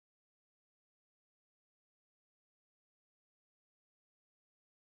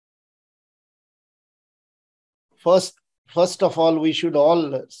first of all, we should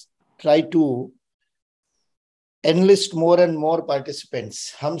all try to enlist more and more participants.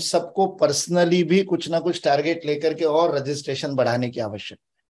 हम सबको personally भी कुछ ना कुछ टारगेट लेकर के और रजिस्ट्रेशन बढ़ाने की आवश्यकता है.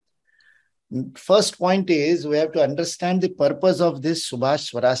 First point is we have to understand the purpose of this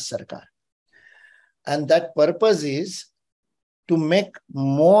Subhash-Swaraj-Sarkar, and that purpose is to make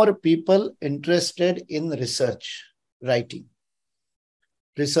more people interested in research writing,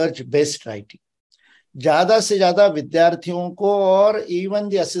 research based writing. ज्यादा से ज्यादा विद्यार्थियों को, और even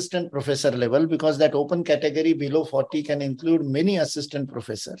the assistant professor level, because that open category below 40 can include many assistant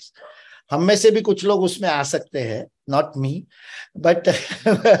professors. हम में से भी कुछ लोग उसमें आ सकते हैं, not me, but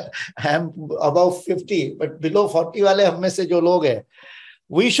I am above 50, but below 40 वाले हम में से जो लोग हैं,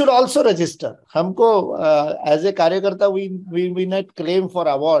 we should also register. हमको as a कार्यकर्ता we not claim for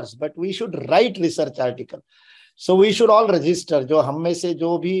awards, but we should write research article. So we should all register. जो हम में से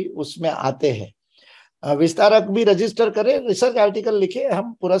जो भी उसमें आते हैं, विस्तारक भी रजिस्टर करें, रिसर्च आर्टिकल लिखे.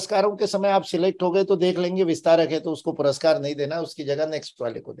 हम पुरस्कारों के समय आप सिलेक्ट हो गए तो देख लेंगे, विस्तारक है तो उसको पुरस्कार नहीं देना, उसकी जगह नेक्स्ट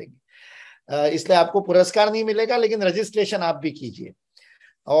वाले को देंगे. इसलिए आपको पुरस्कार नहीं मिलेगा, लेकिन रजिस्ट्रेशन आप भी कीजिए.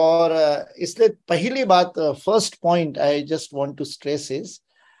 और इसलिए पहली बात, first point I just want to stress is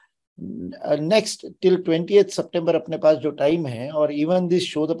next till 20th September अपने पास जो टाइम है, और इवन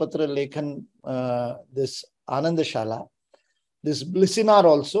दिस शोध पत्र लेखन, this आनंदशाला, this webinar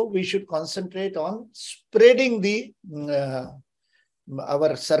also, we should concentrate on spreading the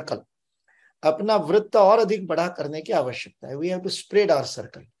our circle. अपना वृत्त और अधिक बड़ा करने की आवश्यकता है. We have to spread our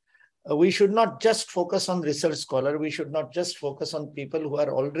circle. We should not just focus on research scholar. We should not just focus on people who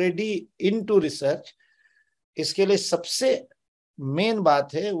are already into research. इसके लिए सबसे मेन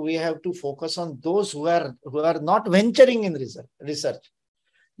बात है, we have to focus on those who are not venturing in research.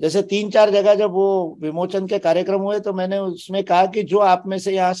 जैसे 3-4 जगह जब वो विमोचन के कार्यक्रम हुए तो मैंने उसमें कहा कि जो आप में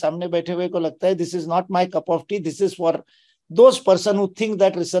से यहाँ सामने बैठे हुए को लगता है this is not my cup of T, this is for those person who think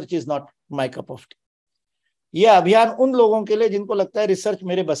that research is not my cup of T. ये अभियान उन लोगों के लिए जिनको लगता है रिसर्च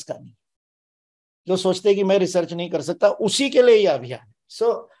मेरे बस का नहीं, जो सोचते हैं कि मैं रिसर्च नहीं कर सकता, उसी के लिए ये अभियान है.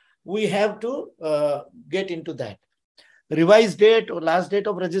 So we have to get into that. Revise date और last date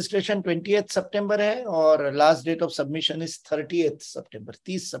of registration 20th September है, और last date of submission is 30th September,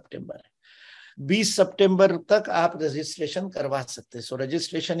 30 सितंबर है. 20 सितंबर तक आप रजिस्ट्रेशन करवा सकते हैं. सो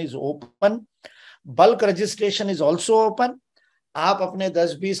registration is open. Bulk registration is also open. आप अपने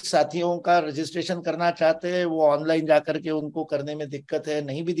 10-20 साथियों का रजिस्ट्रेशन करना चाहते हैं, वो ऑनलाइन जाकर के उनको करने में दिक्कत है,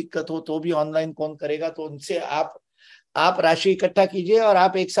 नहीं भी दिक्कत हो तो भी ऑनलाइन कौन करेगा, तो उनसे आप राशि इकट्ठा कीजिए और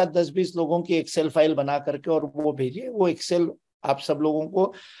आप एक साथ 10-20 लोगों की एक्सेल फाइल बना करके और वो भेजिए. वो एक्सेल आप सब लोगों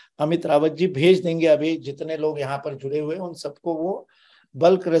को अमित रावत जी भेज देंगे. अभी जितने लोग यहाँ पर जुड़े हुए हैं उन सबको वो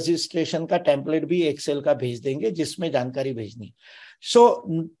बल्क रजिस्ट्रेशन का टेम्पलेट भी एक्सेल का भेज देंगे जिसमें जानकारी भेजनी. So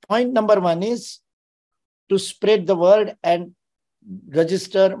point number 1 is to spread the word and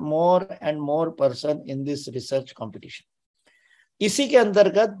register more and more person in this research competition. इसी के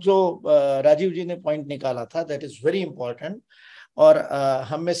अंतर्गत जो राजीव जी ने पॉइंट निकाला था, दैट इज वेरी इंपॉर्टेंट. और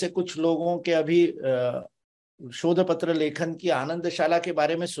हम में से कुछ लोगों के अभी शोध पत्र लेखन की आनंदशाला के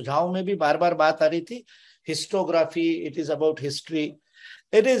बारे में सुझाव में भी बार बार बात आ रही थी. Historiography, it is about history.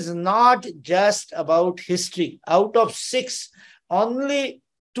 It is not just about history. Out of 6 only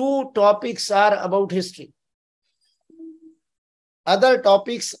 2 topics are about history. Other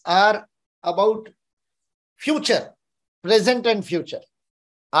topics are about future, present and future.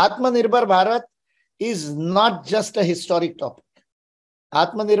 Atmanirbhar Bharat is not just a historic topic.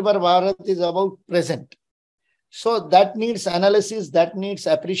 Atmanirbhar Bharat is about present. So that needs analysis, that needs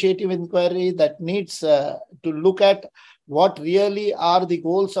appreciative inquiry, that needs to look at what really are the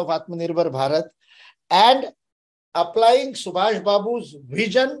goals of Atmanirbhar Bharat and applying Subhash Babu's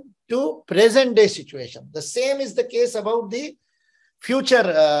vision to present day situation. The same is the case about the future,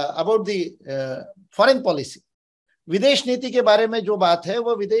 about the foreign policy. विदेश नीति के बारे में जो बात है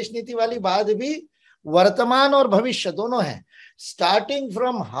वो विदेश नीति वाली बात भी वर्तमान और भविष्य दोनों है. Starting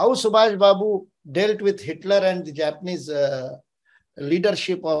from how Subhash Babu dealt with Hitler and the Japanese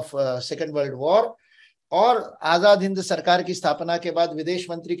leadership of Second World War, और आजाद हिंद सरकार की स्थापना के बाद विदेश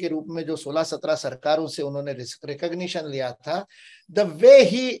मंत्री के रूप में जो 16-17 सरकारों से उन्होंने रिकॉग्निशन लिया था, the way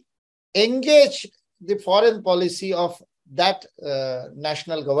he engaged the foreign policy of that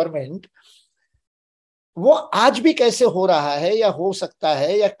national government, वो आज भी कैसे हो रहा है या हो सकता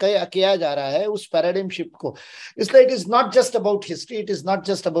है या किया जा रहा है उस पैराडाइम शिफ्ट को. इसलिए it is not just about history, it is not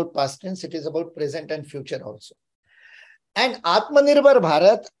just about past tense, it is about present and future also. And आत्मनिर्भर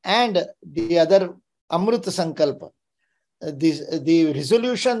भारत एंड द अदर अमृत संकल्प, the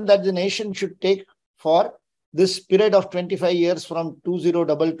resolution that the nation should take for this period of 25 years from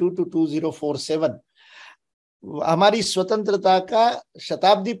 2022 to 2047, हमारी स्वतंत्रता का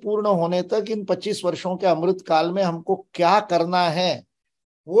शताब्दी पूर्ण होने तक इन 25 वर्षों के अमृत काल में हमको क्या करना है,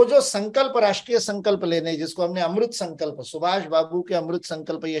 वो जो संकल्प, राष्ट्रीय संकल्प लेने, जिसको हमने अमृत संकल्प, सुभाष बाबू के अमृत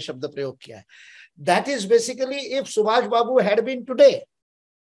संकल्प ये शब्द प्रयोग किया है, that is basically if Subhash Babu had been today,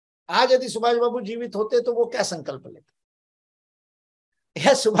 आज यदि सुभाष बाबू जीवित होते तो वो क्या संकल्प लेते,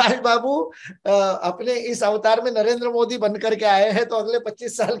 या सुभाष बाबू अपने इस अवतार में नरेंद्र मोदी बनकर के आए हैं तो अगले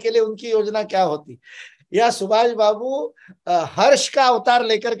 25 साल के लिए उनकी योजना क्या होती, या सुभाष बाबू हर्ष का अवतार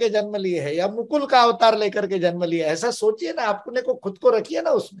लेकर के जन्म लिए है या मुकुल का अवतार लेकर के जन्म लिया है, ऐसा सोचिए ना, आपने को खुद को रखिए ना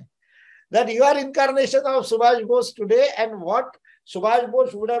उसमें, that you are incarnation of Subhash Bose today, and what Subhash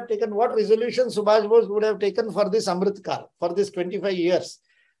Bose would have taken, what resolution Subhash Bose would have taken for this Amrit Kal, for this 25 years,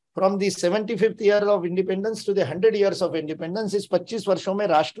 from the 75th year of independence to the 100 years of independence, इस 25 वर्षों में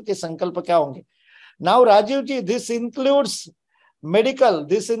राष्ट्र के संकल्प क्या होंगे. Now Rajiv ji, this includes medical,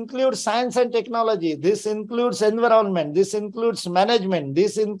 this includes science and technology, this includes environment, this includes management,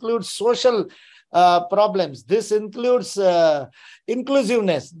 this includes social problems, this includes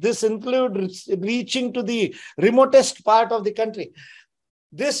inclusiveness, this includes reaching to the remotest part of the country.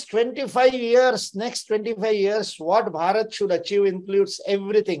 This 25 years, next 25 years, what Bharat should achieve includes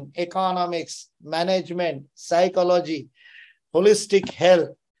everything: economics, management, psychology, holistic health,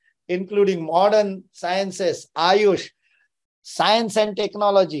 including modern sciences, Ayush, science and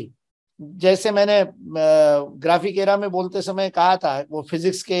technology. जैसे मैंने graphic era में बोलते समय कहा था, वो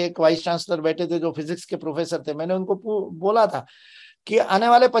physics के एक वाइस चांसलर बैठे थे जो फिजिक्स के प्रोफेसर थे, मैंने उनको बोला था कि आने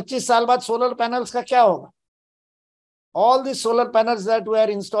वाले 25 साल बाद सोलर पैनल्स का क्या होगा. All the solar panels that we are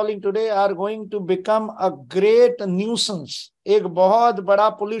installing today are going to become a great nuisance. एक बहुत बड़ा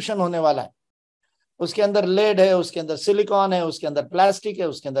पोल्यूशन होने वाला है. उसके अंदर लेड है, उसके अंदर सिलिकॉन है, उसके अंदर प्लास्टिक है,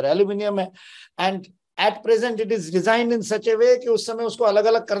 उसके अंदर एल्यूमिनियम है, and at present it is designed in such a way कि उस समय उसको अलग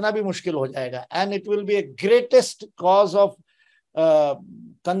अलग करना भी मुश्किल हो जाएगा, and it will be a greatest cause of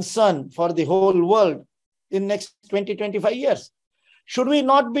concern for the whole world in next 20-25 years. Should we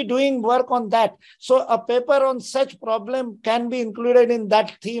not be doing work on that? So a paper on such problem can be included in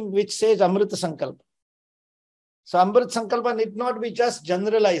that theme which says Amrita Sankalpa. So Amrit Sankalpa need not be just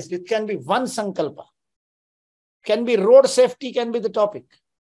generalized. It can be one Sankalpa. Can be road safety can be the topic.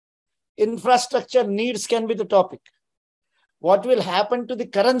 Infrastructure needs can be the topic. What will happen to the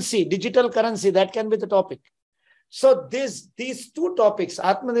currency, digital currency, that can be the topic. So these two topics,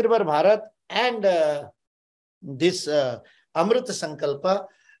 Atmanirbhar Bharat and this Amrita Sankalpa,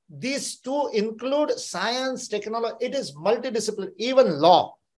 these two include science, technology. It is multidisciplinary, even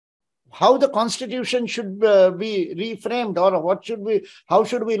law. How the constitution should be reframed, or how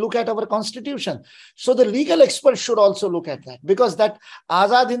should we look at our constitution? So the legal experts should also look at that, because that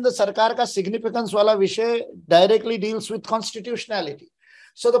Azad Hind Sarkar ka significance wala vishay directly deals with constitutionality.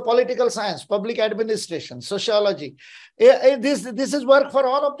 So the political science, public administration, sociology, this is work for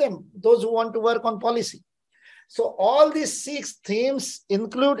all of them, those who want to work on policy. So all these 6 themes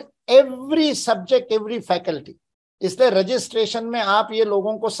include every subject, every faculty. इसलिए registration में आप ये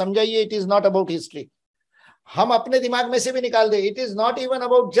लोगों को समझाइए, it is not about history. हम अपने दिमाग में से भी निकाल दे, it is not even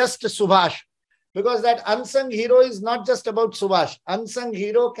about just Subhash, because that unsung hero is not just about Subhash. Unsung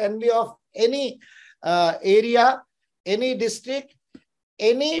hero can be of any area, any district,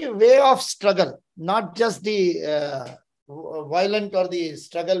 any way of struggle, not just the violent और the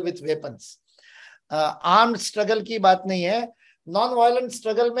struggle with weapons. Armed struggle की बात नहीं है. Non violent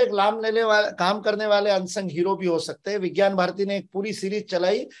struggle में काम करने वाले unsung hero भी हो सकते हैं. विज्ञान भारती ने एक पूरी सीरीज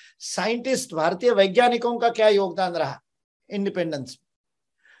चलाई, साइंटिस्ट, भारतीय वैज्ञानिकों का क्या योगदान रहा इंडिपेंडेंस.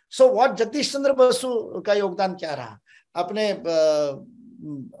 सो व्हाट जगदीश चंद्र बसु का योगदान क्या रहा, अपने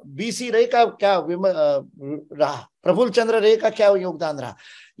बीसी रे का क्या रहा, प्रफुल्ल चंद्र रे का क्या योगदान रहा.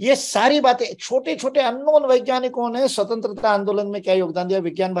 ये सारी बातें, छोटे छोटे अननोन वैज्ञानिकों ने स्वतंत्रता आंदोलन में क्या योगदान दिया,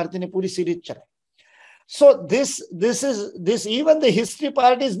 विज्ञान भारती ने पूरी सीरीज चलाई. So this even the history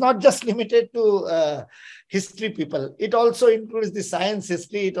part is not just limited to history people. It also includes the science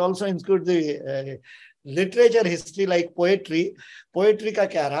history. It also includes the literature history, like poetry. Poetry का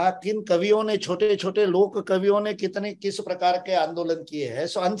क्या रहा, किन कवियों ने, छोटे छोटे लोक कवियों ने किस प्रकार के आंदोलन किए हैं.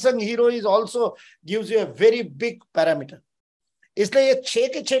 So unsung hero is also gives you a very big parameter. इसलिए ये 6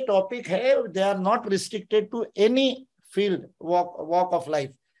 के 6 टॉपिक है. They are not restricted to any field, walk of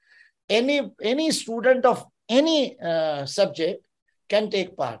life. Any student of any subject can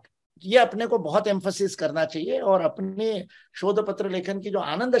take part. ये अपने को बहुत एम्फसिस करना चाहिए, और अपने शोध पत्र लेखन की जो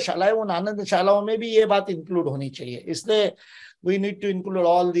आनंदशाला है, उन आनंदशालाओं में भी ये बात इंक्लूड होनी चाहिए. इसलिए we need to include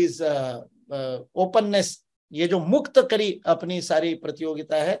all these openness. ये जो मुक्त करी अपनी सारी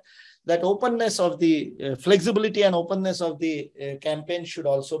प्रतियोगिता है, that openness of the flexibility and openness of the campaign should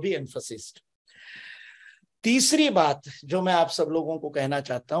also be emphasized. तीसरी बात जो मैं आप सब लोगों को कहना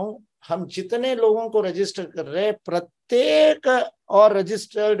चाहता हूं, हम जितने लोगों को रजिस्टर कर रहे हैं, प्रत्येक और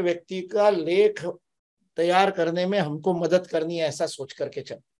रजिस्टर्ड व्यक्ति का लेख तैयार करने में हमको मदद करनी है, ऐसा सोच करके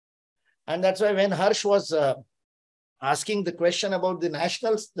चल. And that's why when Harsh was asking the question about the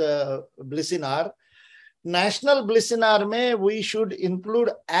national bliss in hour, national bliss in hour में we should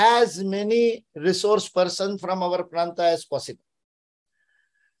include as many resource persons from our pranta as possible.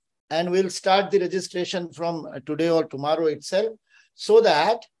 And we'll start the registration from today or tomorrow itself, so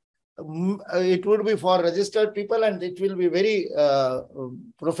that it would be for registered people and it will be very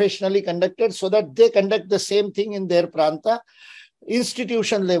professionally conducted, so that they conduct the same thing in their pranta.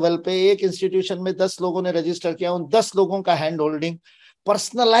 Institution level पे एक institution में 10 लोगों ने register किया, उन 10 लोगों का hand holding,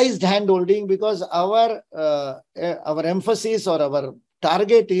 personalised hand holding, because our emphasis और our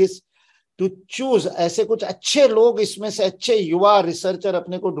target is to choose ऐसे कुछ अच्छे लोग, इसमें से अच्छे युवा रिसर्चर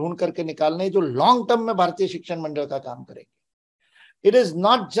अपने को ढूंढ करके निकालने जो लॉन्ग टर्म में भारतीय शिक्षण मंडल का काम करेंगे. It is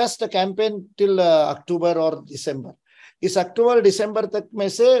not just a campaign till अक्टूबर और दिसंबर. इस अक्टूबर दिसंबर तक में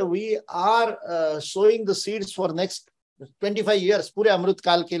से we are sowing the seeds for next 25 years. पूरे अमृत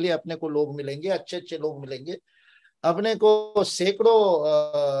काल के लिए अपने को लोग मिलेंगे, अच्छे अच्छे लोग मिलेंगे. अपने को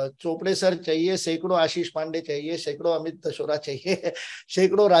सैकड़ों चोपड़े सर चाहिए, सैकड़ों आशीष पांडे चाहिए, सैकड़ों अमित दशोरा चाहिए,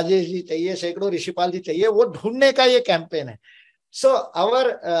 सैकड़ों राजेश जी चाहिए, सैकड़ों ऋषिपाल जी चाहिए. वो ढूंढने का ये कैंपेन है. सो आवर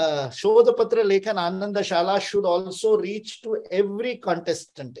शोध पत्र लेखन आनंदशाला should also reach to every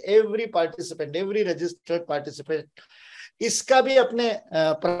contestant, every participant, every registered participant. इसका भी अपने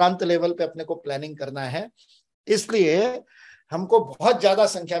प्रांत लेवल पे अपने को प्लानिंग करना है. इसलिए हमको बहुत ज्यादा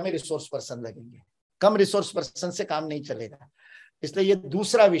संख्या में रिसोर्स पर्सन लगेंगे, कम रिसोर्स पर्सन से काम नहीं चलेगा. इसलिए ये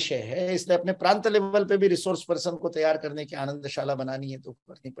दूसरा विषय है. इसलिए अपने प्रांत लेवल पे भी रिसोर्स पर्सन को तैयार करने की आनंदशाला बनानी है तो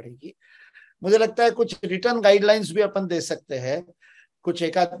करनी पड़ेगी. मुझे लगता है कुछ रिटर्न गाइडलाइंस भी अपन दे सकते हैं, कुछ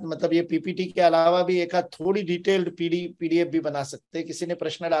एकाध, मतलब ये पीपीटी के अलावा भी एकाध थोड़ी डिटेल्ड पीडीएफ भी बना सकते हैं. किसी ने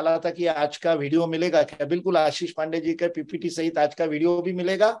प्रश्न डाला था कि आज का वीडियो मिलेगा क्या? बिल्कुल, आशीष पांडे जी का पीपीटी सहित आज का वीडियो भी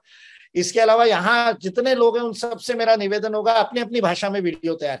मिलेगा. इसके अलावा यहाँ जितने लोग हैं उन सबसे मेरा निवेदन होगा, अपनी अपनी भाषा में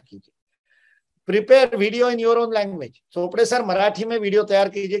वीडियो तैयार कीजिए. Prepare video in your own language. Chopde sir Marathi में वीडियो तैयार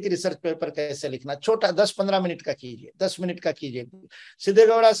कीजिए कि रिसर्च पेपर कैसे लिखना, छोटा 10-15 मिनट का कीजिए, 10 मिनट का कीजिए.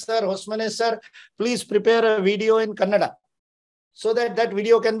 सिद्धेगौड़ा sir, होसमने sir, please prepare a video in Kannada so that that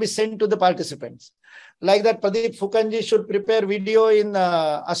video can be sent to the participants. Like that, Pradeep Fukanji should prepare video in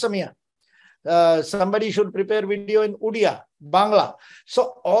Assamia. Somebody should prepare video in Udiya, Bangla.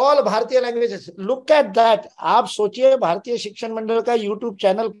 So all Bharatiya languages. Look at that. आप सोचिए भारतीय शिक्षण मंडल का YouTube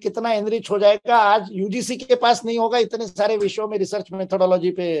channel कितना enrich हो जाएगा. आज UGC के पास नहीं होगा इतने सारे विषयों में रिसर्च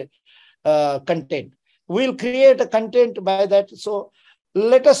मेथोडोलॉजी पे content. We'll create a content by that. So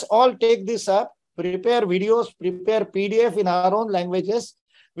let us all take this up. Prepare videos, prepare PDF in our own languages,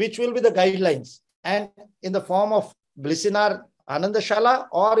 which will be the guidelines, and in the form of Blisinar Anandashala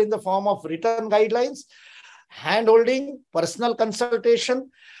or in the form of written guidelines, hand-holding, personal consultation.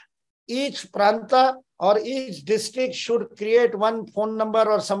 Each pranta or each district should create one phone number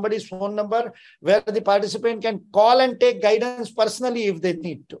or somebody's phone number where the participant can call and take guidance personally if they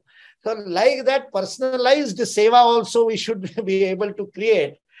need to. So like that, personalized seva also we should be able to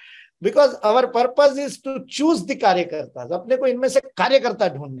create. Because our purpose is to choose the karyakartas. अपने को इनमें से कार्यकर्ता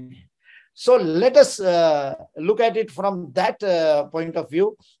ढूंढने हैं. So let us look at it from that point of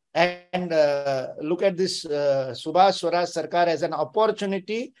view and look at this Subhash-Swaraj-Sarkar as an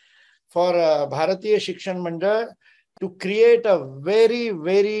opportunity for Bharatiya Shikshan Mandal to create a very,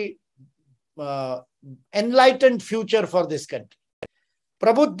 very enlightened future for this country.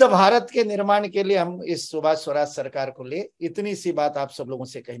 प्रबुद्ध भारत के निर्माण के लिए हम इस सुभाष स्वराज सरकार को ले, इतनी सी बात आप सब लोगों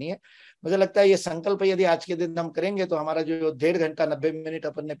से कहनी है. मुझे लगता है ये संकल्प यदि आज के दिन हम करेंगे तो हमारा जो 1.5 घंटा 90 मिनट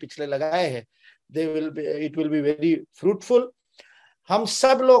अपन ने पिछले लगाए हैं, it will be very fruitful. हम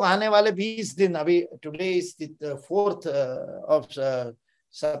सब लोग आने वाले 20 दिन, अभी today is the 4th of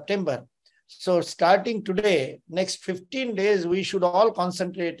September, so starting today, next 15 days we should all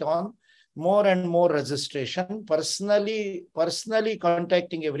concentrate on more and more registration, personally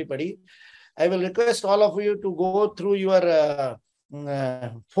contacting everybody. I will request all of you to go through your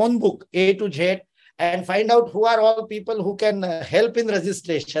phone book A to Z and find out who are all people who can help in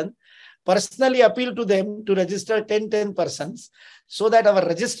registration. Personally appeal to them to register 10 persons so that our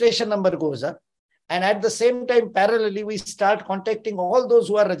registration number goes up. And at the same time, parallelly, we start contacting all those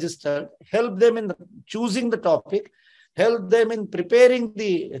who are registered, help them in choosing the topic, help them in preparing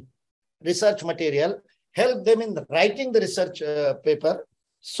the research material, help them in writing the research paper,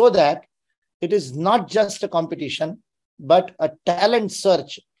 so that it is not just a competition, but a talent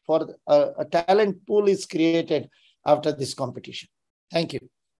search for a talent pool is created after this competition. Thank you.